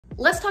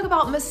Let's talk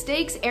about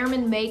mistakes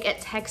airmen make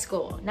at tech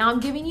school. Now I'm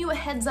giving you a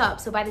heads up,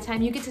 so by the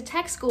time you get to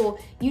tech school,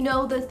 you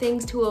know the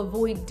things to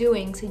avoid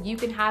doing so you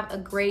can have a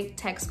great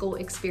tech school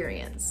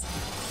experience.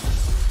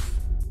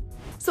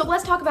 So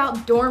let's talk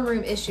about dorm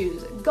room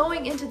issues.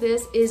 Going into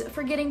this is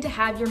forgetting to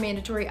have your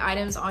mandatory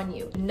items on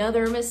you.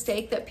 Another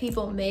mistake that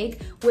people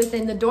make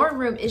within the dorm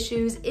room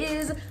issues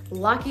is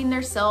locking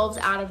themselves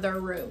out of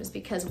their rooms,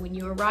 because when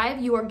you arrive,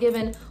 you are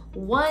given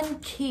one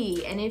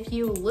key, and if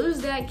you lose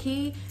that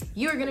key,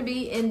 you're gonna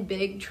be in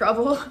big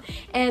trouble,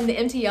 and the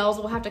MTLs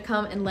will have to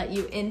come and let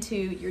you into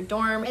your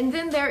dorm. And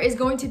then there is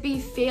going to be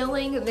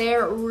failing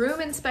their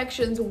room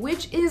inspections,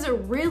 which is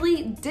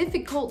really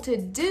difficult to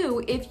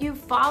do if you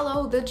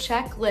follow the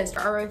checklist.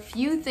 There are a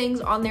few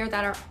things on there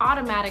that are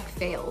automatic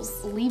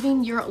fails.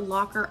 Leaving your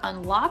locker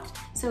unlocked.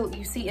 So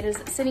you see it is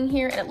sitting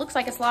here and it looks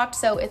like it's locked.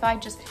 So if I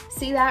just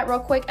see that real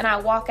quick and I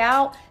walk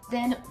out,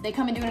 then they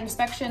come and do an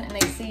inspection and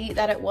they see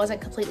that it wasn't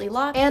completely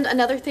locked. And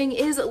another thing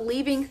is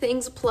leaving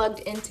things plugged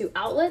into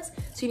outlets.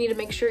 So you need to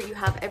make sure you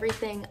have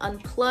everything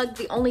unplugged.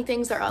 The only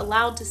things that are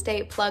allowed to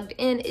stay plugged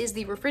in is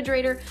the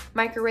refrigerator,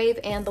 microwave,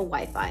 and the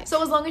Wi-Fi.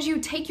 So as long as you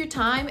take your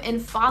time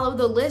and follow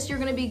the list, you're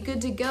gonna be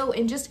good to go.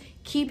 And just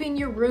keeping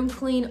your room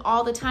clean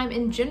all the time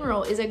in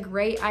general is a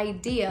great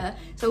idea.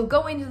 So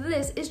going to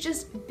this is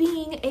just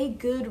being a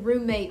good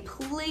roommate.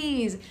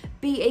 Please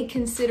be a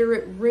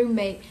considerate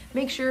roommate.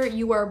 Make sure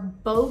you are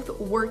both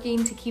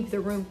working to keep the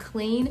room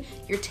clean.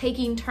 You're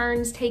taking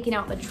turns taking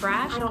out the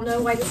trash. I don't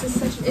know why this is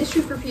such an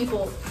issue for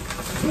people.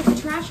 Take the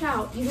trash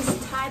out. You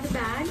just tie the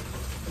bag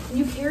and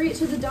you carry it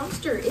to the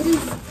dumpster.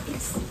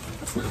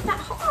 It's not that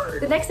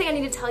hard. The next thing I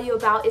need to tell you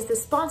about is the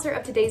sponsor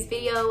of today's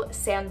video,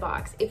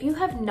 Sandbox. If you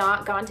have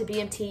not gone to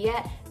BMT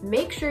yet,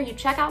 make sure you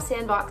check out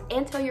Sandbox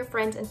and tell your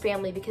friends and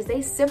family, because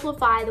they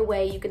simplify the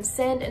way you can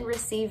send and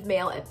receive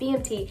mail at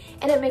BMT,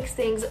 and it makes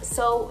things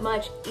so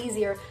much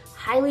easier.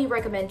 Highly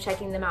recommend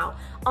checking them out.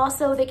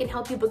 Also, they can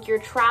help you book your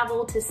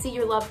travel to see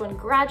your loved one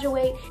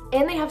graduate,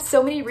 and they have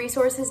so many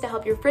resources to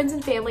help your friends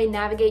and family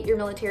navigate your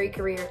military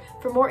career.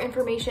 For more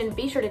information,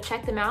 be sure to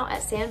check them out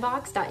at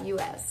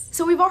sandbox.us.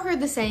 So we've all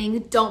heard the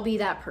saying, don't be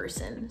that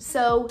person.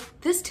 So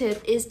this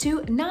tip is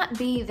to not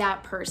be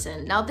that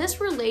person. Now this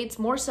relates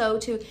more so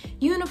to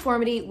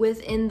uniformity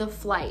within the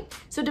flight.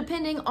 So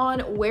depending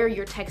on where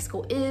your tech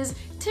school is,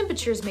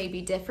 temperatures may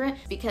be different,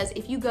 because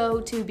if you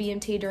go to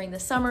BMT during the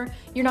summer,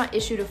 you're not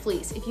issued a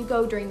fleece. If you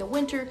go during the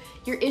winter,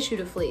 you're issued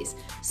a fleece.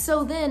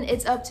 So then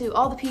it's up to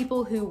all the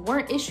people who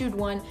weren't issued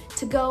one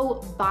to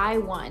go buy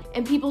one.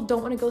 And people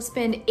don't want to go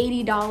spend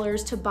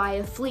 $80 to buy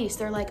a fleece.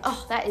 They're like,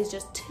 oh, that is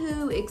just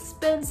too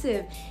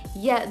expensive.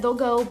 Yet they'll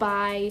go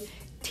buy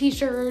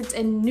t-shirts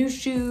and new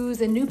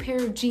shoes and new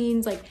pair of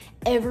jeans like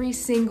every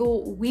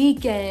single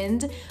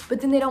weekend, but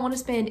then they don't want to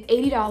spend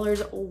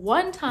 $80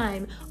 one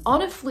time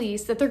on a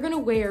fleece that they're going to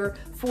wear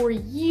for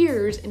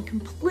years and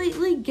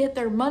completely get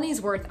their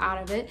money's worth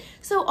out of it.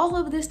 So all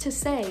of this to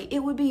say, it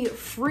would be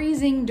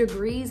freezing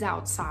degrees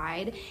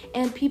outside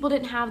and people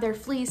didn't have their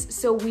fleece,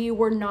 so we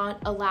were not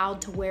allowed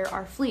to wear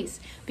our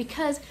fleece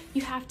because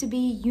you have to be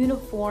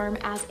uniform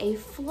as a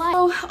flight.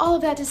 So all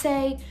of that to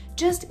say,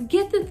 just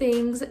get the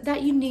things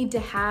that you need to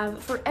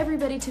have for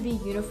everybody to be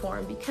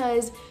uniform,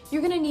 because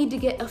you're gonna need to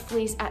get a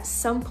fleece at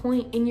some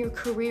point in your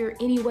career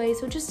anyway,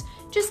 so just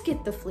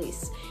get the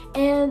fleece.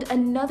 And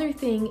another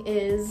thing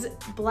is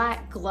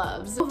black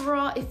gloves.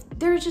 Overall, if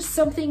there's just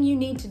something you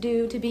need to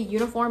do to be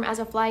uniform as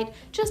a flight,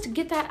 just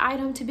get that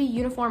item to be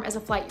uniform as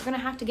a flight. You're gonna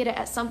have to get it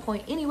at some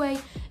point anyway,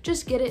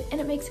 just get it, and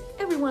it makes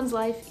everyone's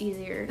life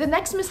easier. The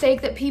next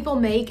mistake that people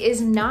make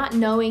is not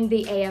knowing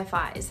the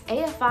AFIs.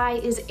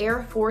 AFI is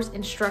Air Force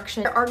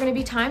Instruction. There are gonna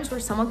be times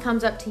where someone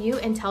comes up to you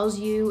and tells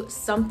you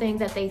something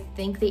that they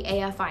think the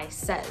AFI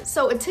says.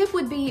 So a tip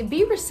would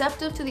be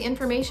receptive to the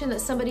information that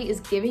somebody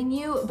is giving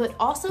you, but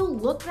also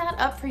look that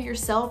up for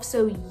yourself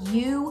so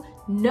you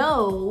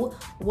know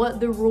what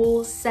the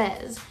rule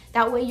says.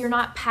 That way you're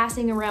not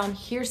passing around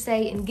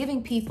hearsay and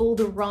giving people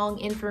the wrong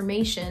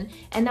information,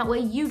 and that way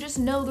you just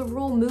know the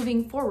rule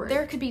moving forward.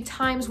 There could be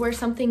times where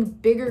something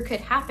bigger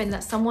could happen,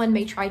 that someone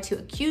may try to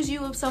accuse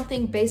you of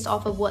something based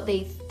off of what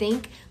they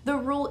think the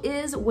rule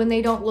is when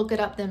they don't look it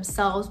up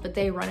themselves, but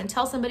they run and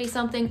tell somebody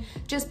something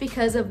just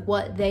because of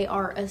what they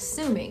are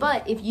assuming.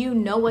 But if you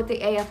know what the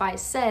AFI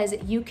says,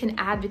 you can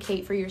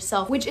advocate for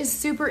yourself, which is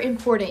super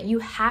important. You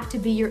have to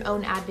be your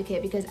own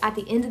advocate, because at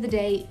the end of the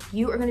day,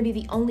 you are going to be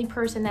the only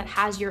person that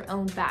has your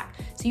own back.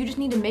 So you just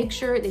need to make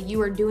sure that you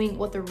are doing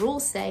what the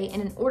rules say,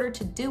 and in order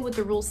to do what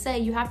the rules say,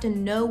 you have to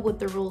know what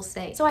the rules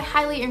say. So I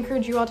highly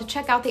encourage you all to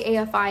check out the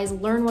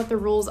AFIs, learn what the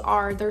rules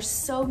are. There's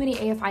so many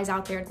AFIs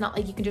out there. It's not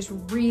like you can just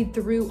read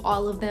through through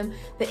all of them,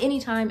 but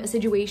anytime a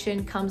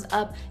situation comes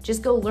up,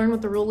 just go learn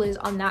what the rule is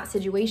on that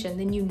situation.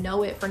 Then you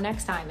know it for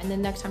next time. And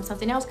then next time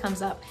something else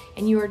comes up,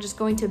 and you are just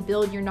going to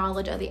build your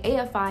knowledge of the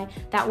AFI.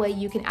 That way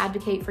you can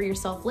advocate for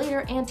yourself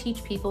later and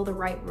teach people the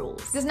right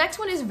rules. This next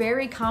one is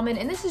very common,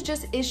 and this is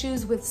just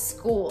issues with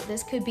school.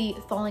 This could be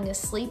falling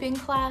asleep in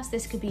class.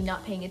 This could be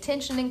not paying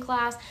attention in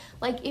class.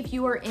 Like if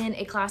you are in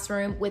a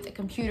classroom with a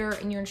computer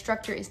and your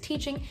instructor is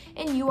teaching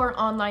and you are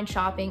online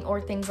shopping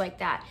or things like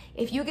that.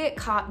 If you get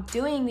caught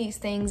doing these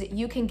things,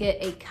 you can get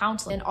a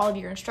counseling, and all of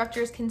your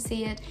instructors can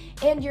see it,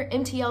 and your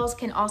MTLs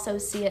can also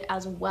see it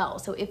as well.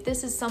 So if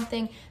this is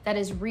something that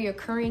is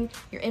reoccurring,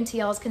 your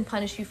MTLs can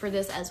punish you for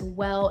this as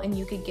well, and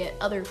you could get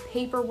other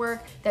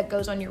paperwork that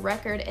goes on your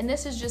record, and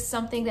this is just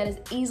something that is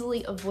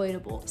easily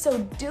avoidable. So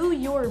do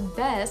your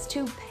best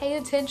to pay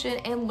attention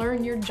and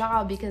learn your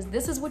job, because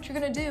this is what you're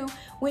gonna do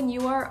when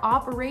you are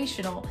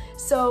operational.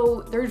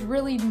 So there's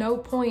really no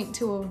point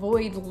to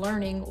avoid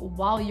learning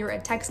while you're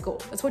at tech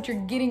school. That's what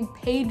you're getting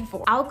paid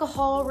for.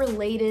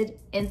 Alcohol-related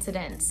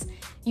incidents.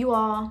 You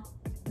all,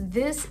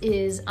 this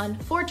is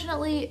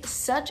unfortunately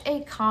such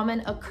a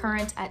common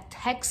occurrence at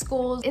tech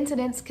schools.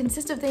 Incidents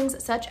consist of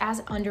things such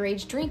as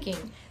underage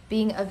drinking,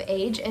 being of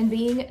age and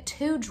being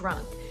too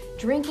drunk,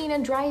 drinking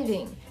and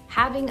driving,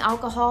 having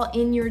alcohol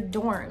in your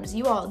dorms.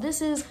 You all,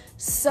 this is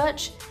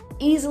such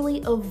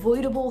easily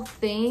avoidable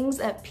things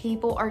that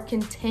people are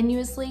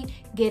continuously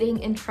getting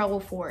in trouble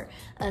for,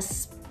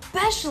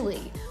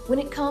 especially when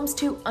it comes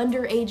to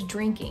underage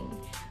drinking.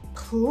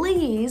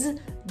 Please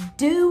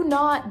do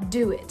not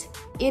do it.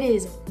 It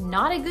is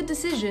not a good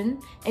decision,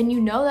 and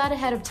you know that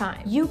ahead of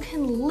time. You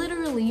can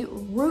literally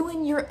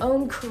ruin your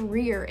own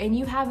career, and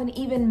you haven't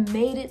even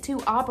made it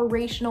to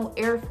operational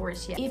Air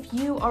Force yet. If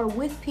you are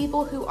with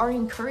people who are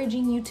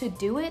encouraging you to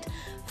do it,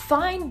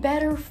 find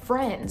better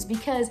friends,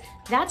 because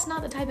that's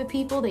not the type of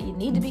people that you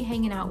need to be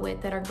hanging out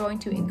with that are going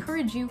to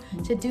encourage you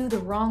to do the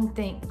wrong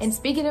thing. And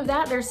speaking of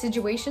that, there are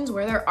situations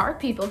where there are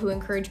people who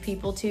encourage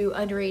people to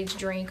underage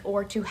drink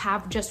or to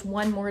have just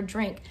one more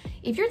drink.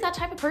 If you're that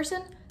type of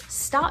person,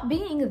 stop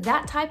being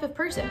that type of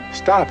person.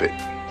 Stop it.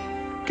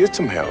 Get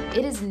some help.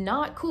 It is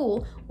not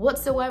cool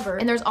whatsoever.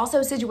 And there's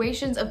also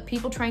situations of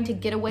people trying to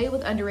get away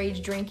with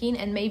underage drinking,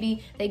 and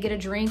maybe they get a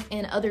drink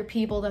and other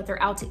people that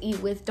they're out to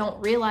eat with don't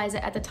realize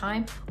it at the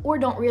time, or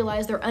don't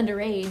realize they're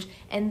underage,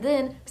 and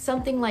then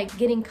something like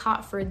getting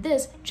caught for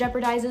this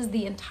jeopardizes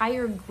the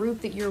entire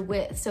group that you're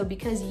with. So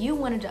because you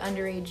wanted to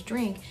underage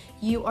drink,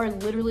 you are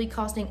literally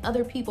costing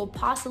other people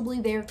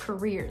possibly their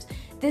careers.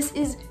 This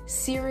is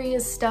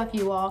serious stuff,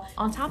 you all.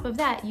 On top of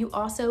that, you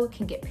also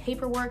can get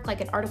paperwork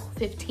like an Article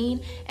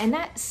 15, and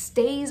that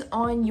stays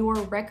on your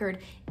record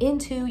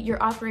into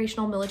your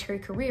operational military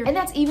career. And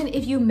that's even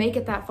if you make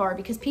it that far,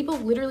 because people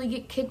literally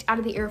get kicked out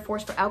of the Air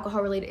Force for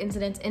alcohol-related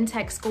incidents in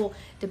tech school,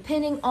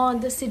 depending on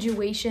the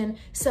situation.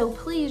 So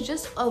please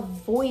just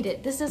avoid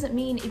it. This doesn't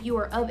mean if you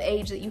are of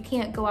age that you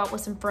can't go out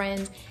with some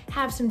friends,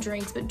 have some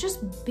drinks, but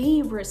just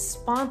be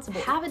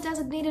responsible. Have a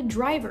designated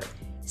driver.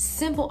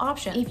 Simple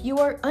option. If you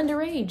are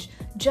underage,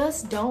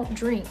 just don't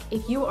drink.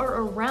 If you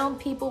are around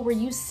people where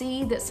you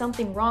see that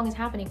something wrong is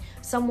happening,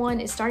 someone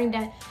is starting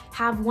to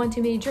have one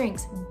too many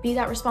drinks, be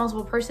that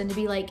responsible person to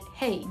be like,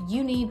 hey,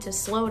 you need to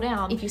slow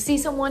down. If you see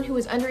someone who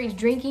is underage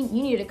drinking,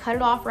 you need to cut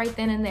it off right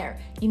then and there.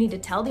 You need to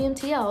tell the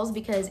MTLs,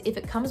 because if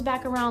it comes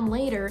back around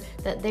later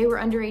that they were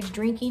underage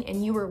drinking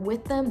and you were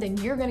with them, then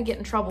you're gonna get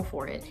in trouble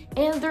for it,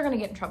 and they're gonna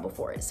get in trouble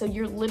for it. So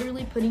you're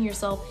literally putting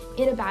yourself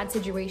in a bad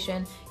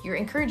situation. You're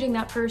encouraging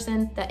that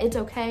person that it's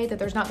okay, that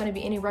there's not gonna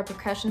be any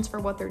repercussions for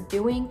what they're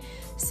doing.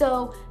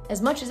 So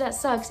as much as that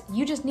sucks,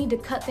 you just need to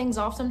cut things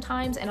off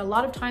sometimes, and a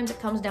lot of times it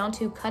comes down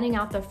to cutting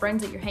out the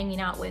friends that you're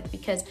hanging out with,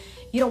 because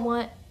you don't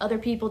want other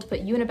people to put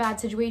you in a bad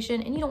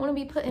situation, and you don't want to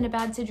be put in a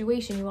bad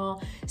situation, you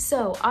all.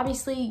 So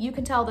obviously you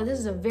can tell that this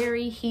is a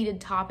very heated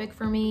topic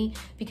for me,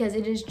 because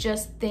it is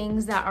just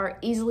things that are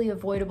easily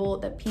avoidable,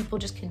 that people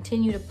just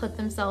continue to put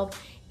themselves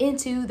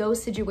into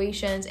those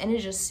situations, and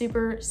it's just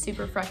super,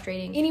 super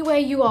frustrating. Anyway,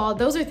 you all,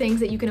 those are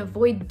things that you can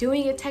avoid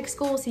doing at tech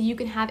school so you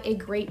can have a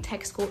great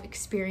tech school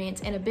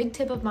experience. And a big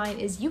tip of mine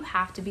is you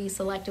have to be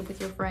selective with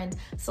your friends.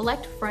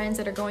 Select friends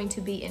that are going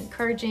to be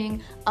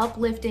encouraging,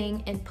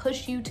 uplifting, and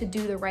push you to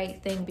do the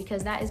right thing,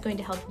 because that is going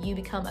to help you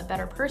become a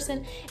better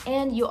person,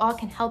 and you all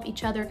can help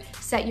each other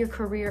set your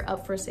career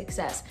up for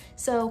success.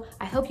 So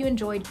I hope you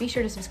enjoyed. Be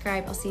sure to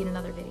subscribe. I'll see you in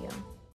another video.